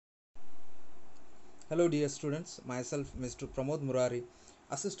Hello dear students, myself Mr. Pramod Murari,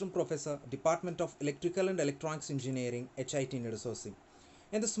 Assistant Professor, Department of Electrical and Electronics Engineering, HIT Nidasosi.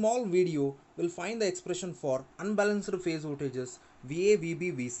 In the small video, we'll find the expression for unbalanced phase voltages Va,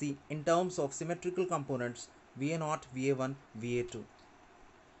 Vb, Vc in terms of symmetrical components Va0, Va1, Va2.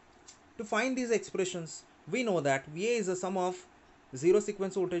 To find these expressions, we know that Va is the sum of zero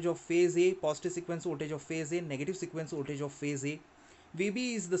sequence voltage of phase A, positive sequence voltage of phase A, negative sequence voltage of phase A.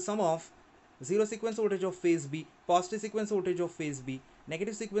 Vb is the sum of zero sequence voltage of phase B, positive sequence voltage of phase B,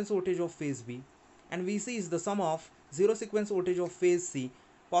 negative sequence voltage of phase B, and Vc is the sum of zero sequence voltage of phase C,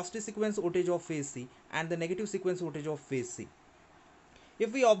 positive sequence voltage of phase C, and the negative sequence voltage of phase C.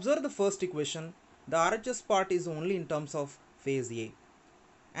 If we observe the first equation, the RHS part is only in terms of phase A,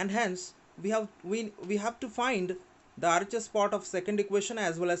 and hence we have to find the RHS part of second equation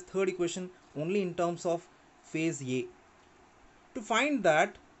as well as third equation only in terms of phase A. To find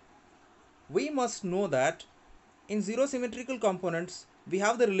that, we must know that in zero symmetrical components we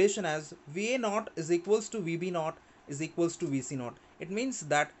have the relation as Va0 is equals to Vb0 is equals to Vc0. It means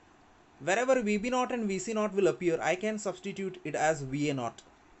that wherever Vb0 and Vc0 will appear, I can substitute it as Va0.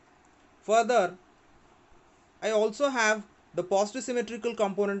 Further, I also have the positive symmetrical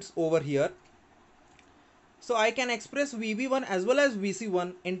components over here, so I can express Vb1 as well as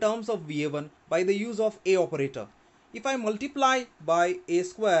Vc1 in terms of Va1 by the use of A operator. If I multiply by A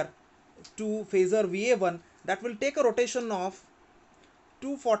square to phasor Va1, that will take a rotation of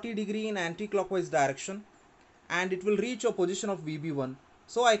 240 degree in anti-clockwise direction and it will reach a position of Vb1.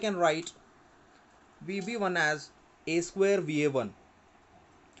 So I can write Vb1 as A square Va1.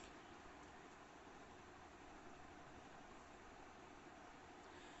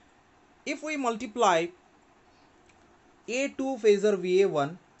 If we multiply A2 phasor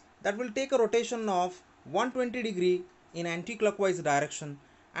Va1, that will take a rotation of 120 degree in anti-clockwise direction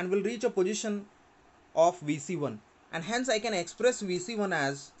and will reach a position of Vc1, and hence I can express Vc1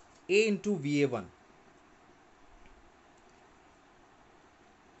 as A into Va1.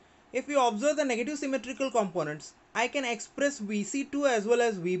 If we observe the negative symmetrical components, I can express Vc2 as well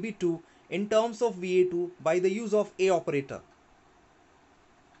as Vb2 in terms of Va2 by the use of A operator.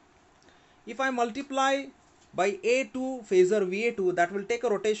 If I multiply by A2 phasor Va2, that will take a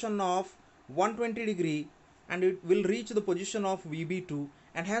rotation of 120 degree and it will reach the position of Vb2,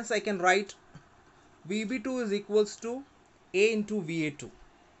 and hence I can write Vb2 is equals to A into Va2.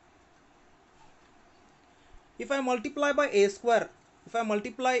 If I multiply by A square, if I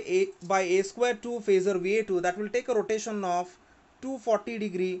multiply by A square to phasor Va2, that will take a rotation of 240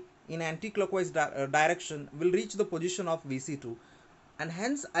 degree in anti-clockwise direction, will reach the position of Vc2, and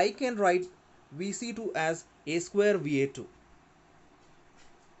hence I can write Vc2 as A square Va2.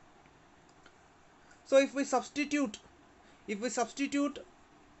 So if we substitute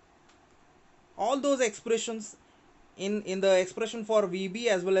all those expressions in the expression for Vb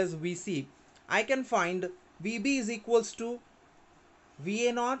as well as Vc, I can find Vb is equals to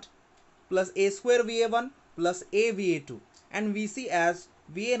Va0 plus A square Va1 plus A Va2, and Vc as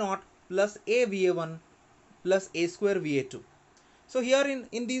Va0 plus A Va1 plus A square Va2. So here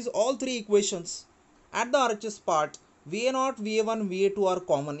in these all three equations, at the RHS part, Va0, Va1, Va2 are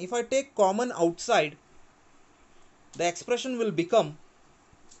common. If I take common outside, the expression will become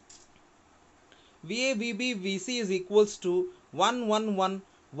Va Vb Vc is equals to 1 1 1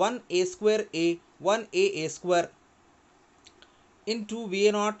 1 A square A 1 A square into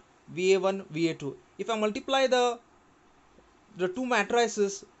Va0 Va1 Va2. If I multiply the two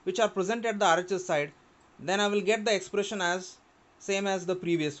matrices which are present at the RHS side, then I will get the expression as same as the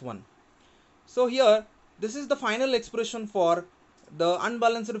previous one. So here this is the final expression for the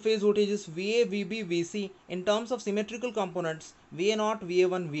unbalanced phase voltages Va Vb Vc in terms of symmetrical components Va0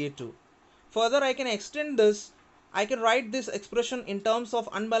 Va1 Va2. Further, I can extend this. I can write this expression in terms of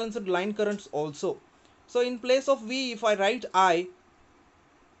unbalanced line currents also. So in place of V, if I write I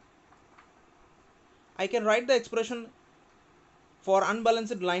can write the expression for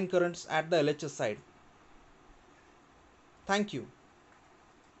unbalanced line currents at the LHS side. Thank you.